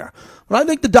disaster there. But I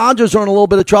think the Dodgers are in a little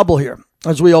bit of trouble here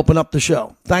as we open up the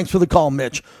show. Thanks for the call,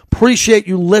 Mitch. Appreciate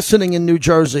you listening in New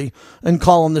Jersey and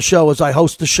calling the show as I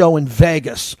host the show in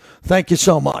Vegas. Thank you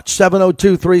so much.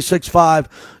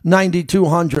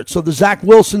 702-365-9200. So the Zach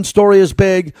Wilson story is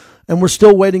big, and we're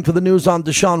still waiting for the news on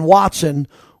Deshaun Watson,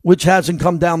 which hasn't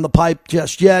come down the pipe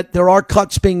just yet. There are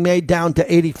cuts being made down to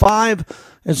 85.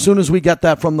 As soon as we get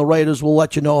that from the Raiders, we'll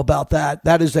let you know about that.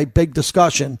 That is a big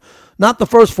discussion. Not the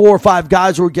first 4 or 5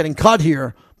 guys who are getting cut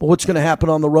here, but what's going to happen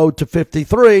on the road to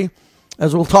 53,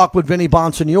 as we'll talk with Vinny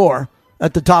Bonsignore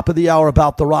at the top of the hour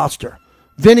about the roster.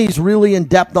 Vinny's really in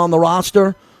depth on the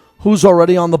roster, who's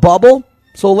already on the bubble.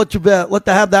 So we'll let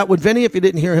to have that with Vinny if you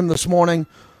didn't hear him this morning,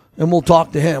 and we'll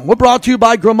talk to him. We're brought to you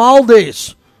by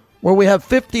Grimaldi's, where we have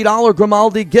 $50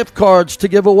 Grimaldi gift cards to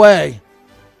give away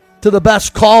to the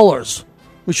best callers.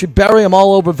 We should bury them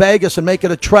all over Vegas and make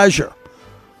it a treasure.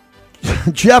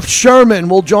 Jeff Sherman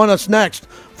will join us next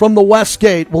from the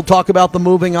Westgate. We'll talk about the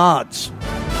moving odds.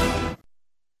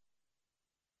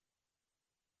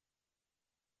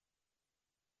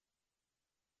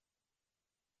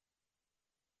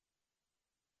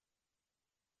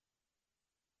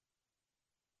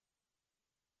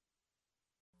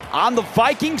 On the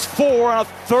Vikings 4 on a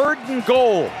 3rd and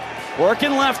goal.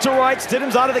 Working left to right.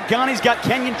 Stidham's out of the gun. He's got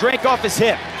Kenyon Drake off his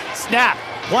hip. Snap.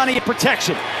 Plenty of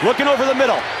protection. Looking over the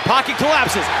middle. Pocket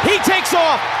collapses. He takes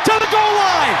off to the goal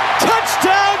line.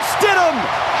 Touchdown Stidham.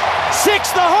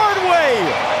 6 the hard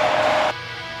way.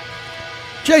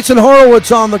 Jason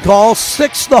Horowitz on the call.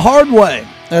 6 the hard way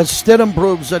as Stidham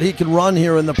proves that he can run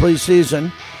here in the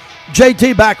preseason.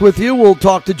 JT back with you. We'll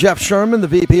talk to Jeff Sherman, the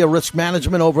VP of Risk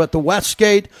Management over at the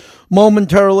Westgate.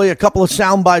 Momentarily, a couple of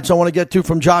sound bites I want to get to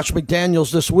from Josh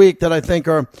McDaniels this week that I think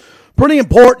are pretty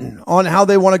important on how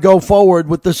they want to go forward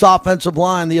with this offensive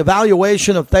line. The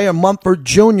evaluation of Thayer Mumford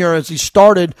Jr. as he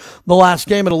started the last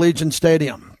game at Allegiant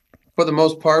Stadium. For the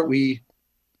most part, we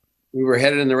were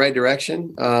headed in the right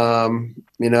direction.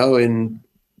 In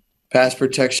pass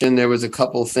protection, there was a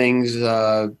couple things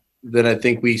that I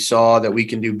think we saw that we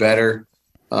can do better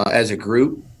as a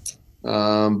group.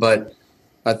 But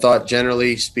I thought,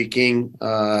 generally speaking,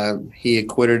 he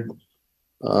acquitted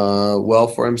well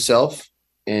for himself,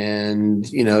 and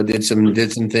did some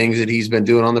things that he's been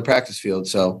doing on the practice field.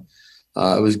 So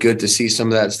it was good to see some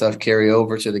of that stuff carry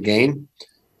over to the game.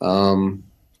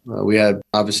 We had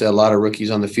obviously a lot of rookies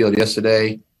on the field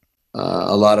yesterday.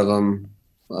 A lot of them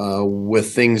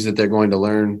with things that they're going to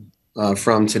learn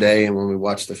from today and when we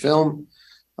watch the film.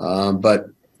 But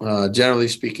generally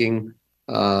speaking,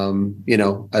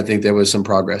 I think there was some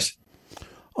progress.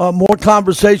 More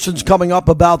conversations coming up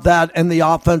about that and the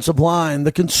offensive line.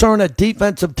 The concern at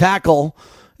defensive tackle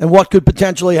and what could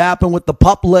potentially happen with the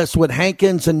PUP list with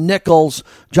Hankins and Nichols.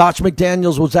 Josh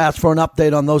McDaniels was asked for an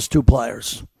update on those two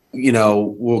players.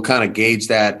 We'll kind of gauge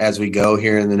that as we go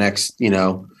here in the next,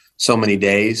 so many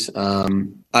days.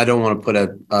 I don't want to put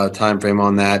a time frame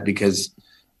on that because,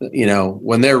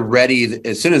 when they're ready,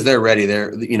 as soon as they're ready,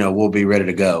 we'll be ready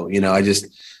to go.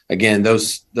 Again,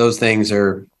 those things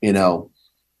are,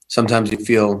 sometimes you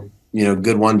feel,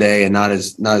 good one day and not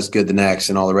as good the next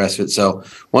and all the rest of it. So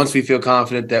once we feel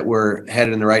confident that we're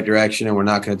headed in the right direction and we're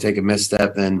not going to take a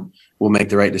misstep, then we'll make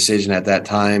the right decision at that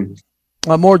time.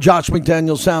 More Josh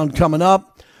McDaniels sound coming up.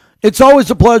 It's always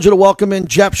a pleasure to welcome in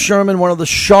Jeff Sherman, one of the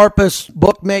sharpest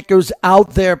bookmakers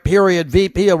out there, period.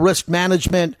 VP of Risk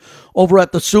Management over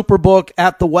at the Superbook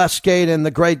at the Westgate and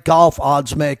the great golf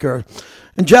odds maker.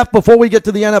 And Jeff, before we get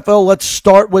to the NFL, let's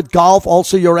start with golf,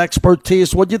 also your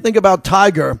expertise. What do you think about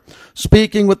Tiger?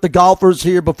 Speaking with the golfers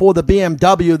here before the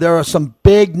BMW, there are some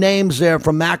big names there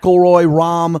from McIlroy,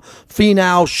 Rahm,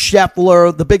 Finau,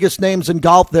 Scheffler, the biggest names in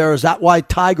golf there. Is that why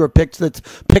Tiger picked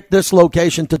this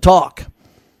location to talk?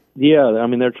 Yeah,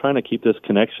 they're trying to keep this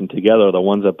connection together, the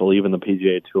ones that believe in the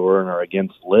PGA Tour and are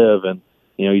against LIV. And,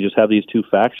 you just have these two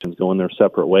factions going their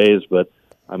separate ways. But,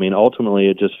 ultimately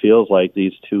it just feels like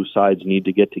these two sides need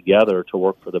to get together to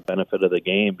work for the benefit of the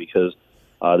game because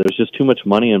there's just too much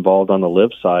money involved on the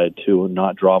LIV side to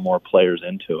not draw more players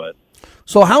into it.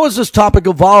 So how has this topic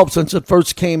evolved since it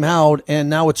first came out and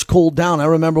now it's cooled down? I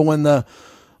remember when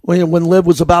LIV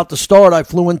was about to start, I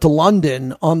flew into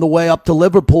London on the way up to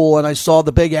Liverpool, and I saw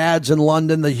the big ads in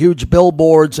London, the huge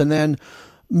billboards, and then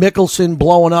Mickelson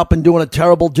blowing up and doing a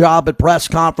terrible job at press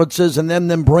conferences, and then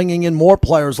them bringing in more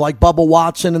players like Bubba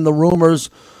Watson and the rumors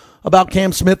about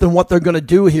Cam Smith and what they're going to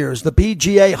do here. Is the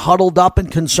PGA huddled up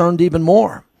and concerned even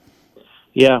more?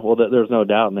 Yeah, well, there's no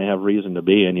doubt, and they have reason to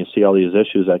be. And you see all these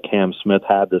issues that Cam Smith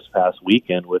had this past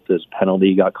weekend with his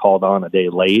penalty, got called on a day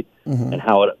late, and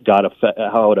how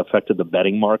it affected the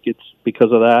betting markets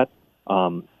because of that,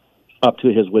 up to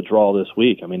his withdrawal this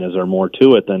week. Is there more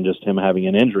to it than just him having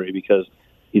an injury? Because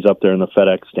he's up there in the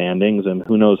FedEx standings, and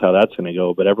who knows how that's going to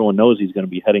go. But everyone knows he's going to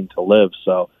be heading to LIV.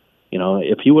 So,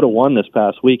 if he would have won this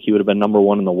past week, he would have been number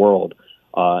one in the world.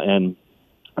 And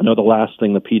I know the last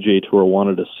thing the PGA Tour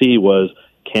wanted to see was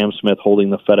Cam Smith holding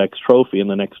the FedEx Trophy and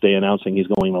the next day announcing he's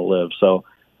going to LIV. So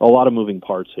a lot of moving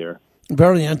parts here.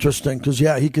 Very interesting because,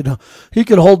 he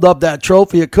could hold up that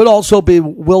trophy. It could also be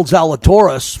Will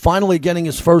Zalatoris finally getting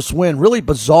his first win. Really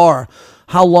bizarre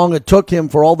how long it took him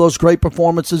for all those great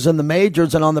performances in the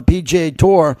majors and on the PGA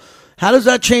Tour. How does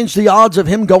that change the odds of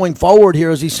him going forward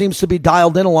here as he seems to be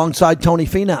dialed in alongside Tony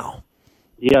Finau?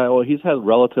 Yeah, well, he's had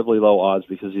relatively low odds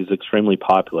because he's extremely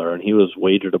popular, and he was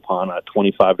wagered upon at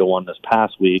 25-1 this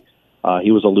past week.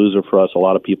 He was a loser for us. A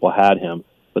lot of people had him,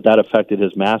 but that affected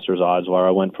his Masters odds, where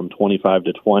I went from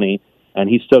 25-20, and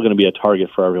he's still going to be a target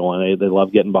for everyone. They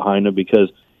love getting behind him because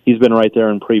he's been right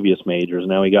there in previous majors.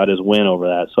 Now he got his win over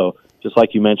that. So just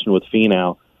like you mentioned with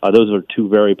Finau, those are two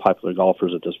very popular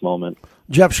golfers at this moment.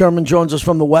 Jeff Sherman joins us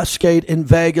from the Westgate in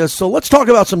Vegas. So let's talk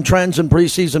about some trends in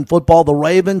preseason football. The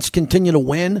Ravens continue to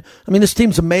win. I mean, this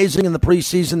team's amazing in the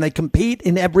preseason. They compete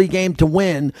in every game to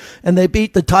win, and they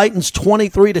beat the Titans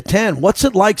 23-10. What's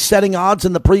it like setting odds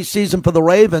in the preseason for the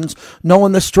Ravens,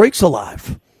 knowing the streak's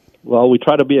alive? Well, we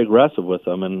try to be aggressive with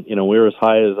them, and we were as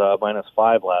high as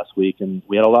 -5 last week, and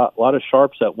we had a lot of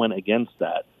sharps that went against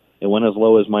that. It went as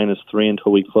low as -3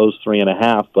 until we closed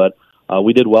 3.5, but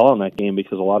we did well in that game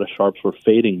because a lot of sharps were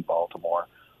fading Baltimore.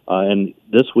 And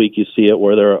this week you see it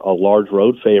where they're a large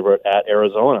road favorite at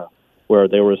Arizona, where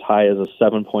they were as high as a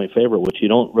 7-point favorite, which you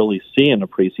don't really see in the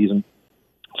preseason,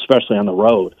 especially on the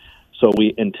road. So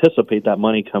we anticipate that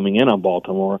money coming in on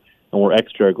Baltimore, and we're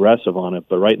extra aggressive on it.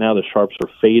 But right now the sharps are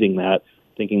fading that,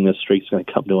 thinking this streak's going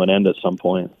to come to an end at some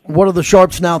point. What do the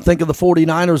sharps now think of the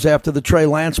 49ers after the Trey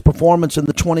Lance performance in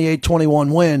the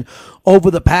 28-21 win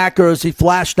over the Packers? He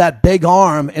flashed that big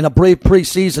arm in a brief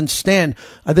preseason stint.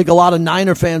 I think a lot of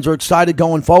Niner fans are excited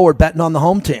going forward, betting on the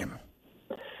home team.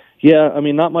 Yeah, I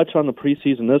mean, not much on the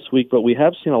preseason this week, but we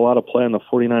have seen a lot of play on the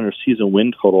 49ers season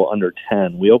win total under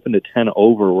 10. We opened at 10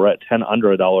 over. We're at 10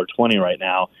 under $1.20 right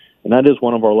now. And that is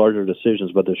one of our larger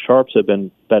decisions, but the sharps have been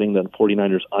betting the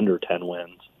 49ers under 10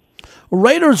 wins.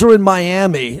 Raiders are in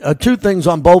Miami. Two things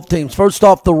on both teams. First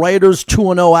off, the Raiders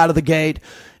 2-0 out of the gate,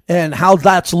 and how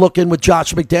that's looking with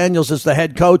Josh McDaniels as the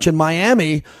head coach in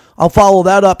Miami. I'll follow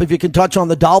that up if you can touch on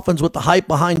the Dolphins with the hype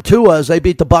behind Tua as they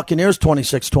beat the Buccaneers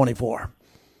 26-24.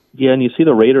 Yeah, and you see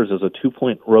the Raiders as a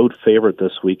 2-point road favorite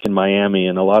this week in Miami,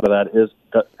 and a lot of that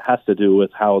has to do with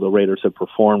how the Raiders have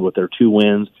performed with their 2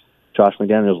 wins. Josh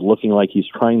McDaniels looking like he's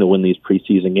trying to win these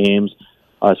preseason games,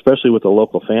 especially with the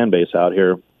local fan base out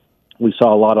here. We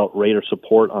saw a lot of Raider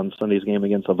support on Sunday's game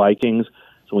against the Vikings,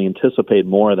 so we anticipate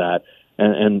more of that.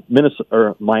 And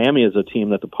Miami is a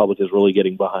team that the public is really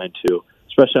getting behind too,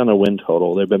 especially on their win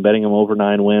total. They've been betting them over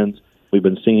 9 wins. We've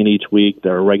been seeing it each week.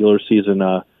 Their regular season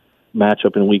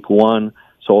matchup in week 1.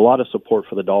 So a lot of support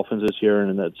for the Dolphins this year,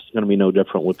 and that's going to be no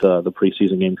different with the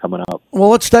preseason game coming up. Well,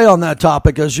 let's stay on that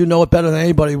topic, as you know it better than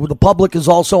anybody. The public is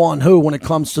also on who when it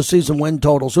comes to season win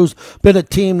totals? Who's been a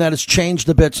team that has changed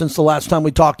a bit since the last time we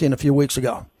talked in a few weeks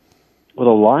ago? Well,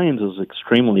 the Lions is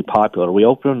extremely popular. We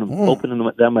opened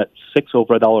them at 6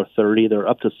 over $1.30. They're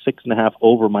up to 6.5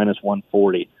 over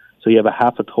 -140. So you have a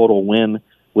half a total win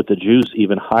with the juice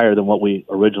even higher than what we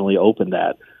originally opened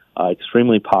at.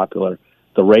 Extremely popular.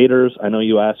 The Raiders, I know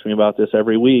you ask me about this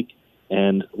every week,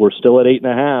 and we're still at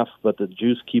 8.5, but the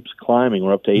juice keeps climbing.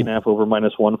 We're up to 8.5 over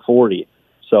 -140.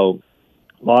 So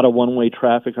a lot of one-way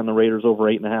traffic on the Raiders over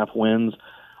 8.5 wins.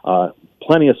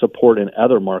 Plenty of support in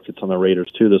other markets on the Raiders,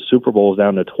 too. The Super Bowl is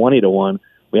down to 20-1.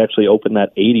 We actually opened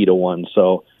that 80-1.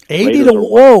 So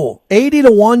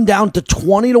 80-1 down to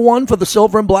 20-1 for the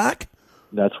silver and black?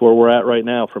 That's where we're at right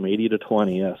now, from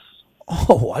 80-20, yes.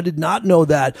 Oh, I did not know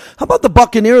that. How about the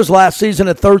Buccaneers last season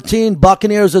at 13?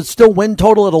 Buccaneers at still win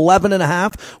total at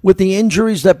 11.5 with the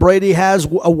injuries that Brady has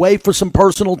away for some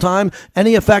personal time.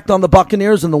 Any effect on the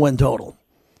Buccaneers in the win total?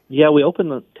 Yeah, we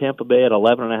opened the Tampa Bay at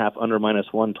 11.5 under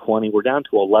 -120. We're down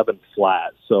to 11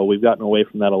 flat, so we've gotten away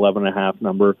from that 11.5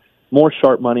 number. More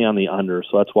sharp money on the under,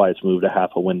 so that's why it's moved a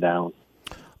half a win down.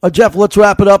 Jeff, let's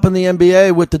wrap it up in the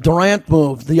NBA with the Durant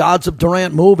move. The odds of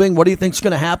Durant moving, what do you think is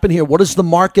going to happen here? What is the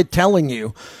market telling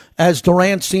you? As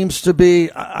Durant seems to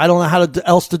be, I don't know how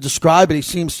else to describe it, he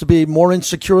seems to be more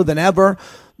insecure than ever.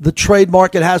 The trade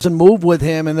market hasn't moved with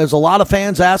him, and there's a lot of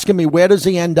fans asking me where does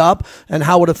he end up and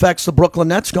how it affects the Brooklyn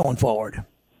Nets going forward.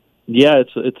 Yeah,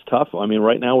 it's tough. I mean,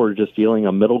 right now we're just dealing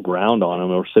a middle ground on him.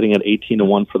 We're sitting at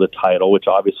 18-1 for the title, which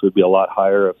obviously would be a lot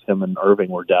higher if him and Irving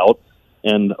were dealt,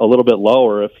 and a little bit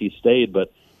lower if he stayed.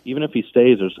 But even if he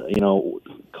stays, there's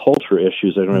culture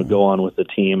issues that are going to go on with the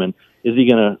team, and is he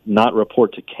going to not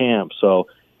report to camp? So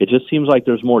it just seems like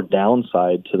there's more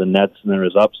downside to the Nets than there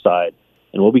is upside.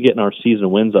 And we'll be getting our season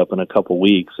wins up in a couple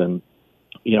weeks, and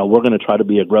we're going to try to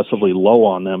be aggressively low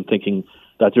on them, thinking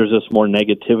that there's just more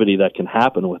negativity that can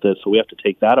happen with it. So we have to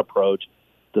take that approach.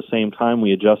 At the same time,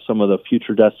 we adjust some of the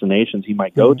future destinations he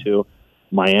might go to.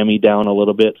 Miami down a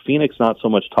little bit. Phoenix not so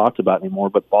much talked about anymore,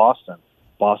 but Boston.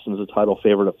 Boston's a title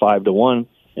favorite at 5-1.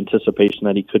 Anticipation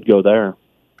that he could go there.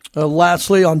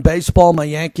 Lastly, on baseball, my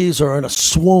Yankees are in a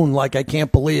swoon like I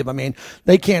can't believe. I mean,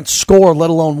 they can't score, let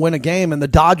alone win a game, and the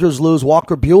Dodgers lose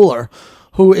Walker Buehler,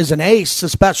 who is an ace,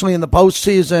 especially in the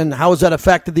postseason. How has that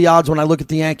affected the odds when I look at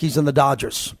the Yankees and the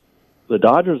Dodgers? The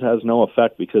Dodgers has no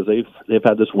effect because they've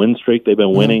had this win streak. They've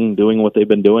been winning, doing what they've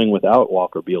been doing without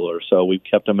Walker Buehler. So we've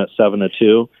kept them at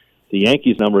 7-2. The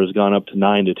Yankees number has gone up to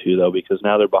 9-2 though, because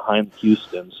now they're behind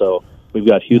Houston. So we've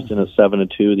got Houston at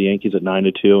 7-2, the Yankees at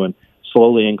 9-2, and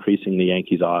slowly increasing the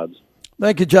Yankees' odds.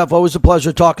 Thank you, Jeff. Always a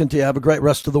pleasure talking to you. Have a great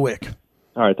rest of the week.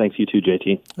 All right, thanks. You too,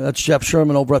 JT. That's Jeff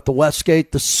Sherman over at the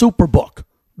Westgate, the Superbook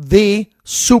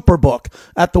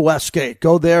at the Westgate.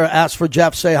 Go there, ask for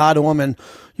Jeff, say hi to him, and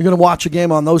you're going to watch a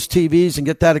game on those TVs and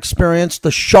get that experience.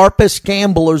 The sharpest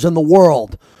gamblers in the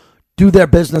world do their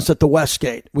business at the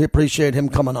Westgate. We appreciate him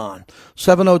coming on.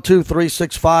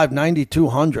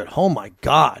 702-365-9200. Oh, my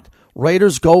God.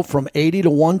 Raiders go from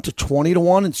 80-1 to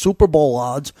 20-1 in Super Bowl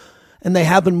odds, and they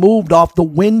haven't moved off the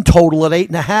win total at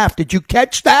 8.5. Did you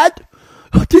catch that?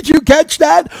 Did you catch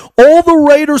that? All the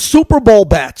Raiders Super Bowl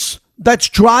bets, that's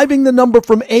driving the number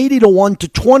from 80-1 to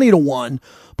 20-1,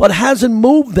 but hasn't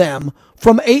moved them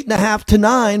from 8.5 to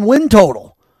 9 win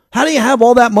total. How do you have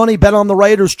all that money bet on the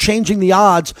Raiders changing the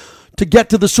odds to get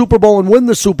to the Super Bowl and win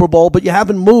the Super Bowl, but you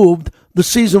haven't moved the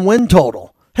season win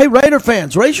total? Hey, Raider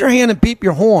fans, raise your hand and beep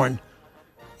your horn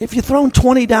if you've thrown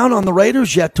 20 down on the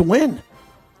Raiders yet to win.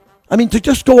 I mean, to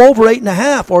just go over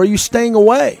 8.5, or are you staying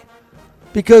away?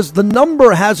 Because the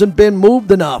number hasn't been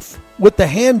moved enough with the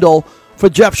handle for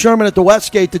Jeff Sherman at the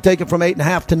Westgate to take it from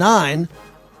 8.5 to 9.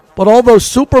 But all those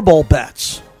Super Bowl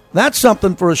bets, that's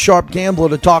something for a sharp gambler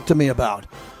to talk to me about.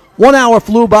 1 hour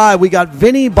flew by. We got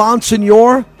Vinny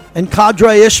Bonsignore and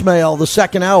Kadre Ishmael the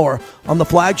second hour on the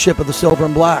flagship of the Silver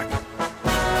and Black.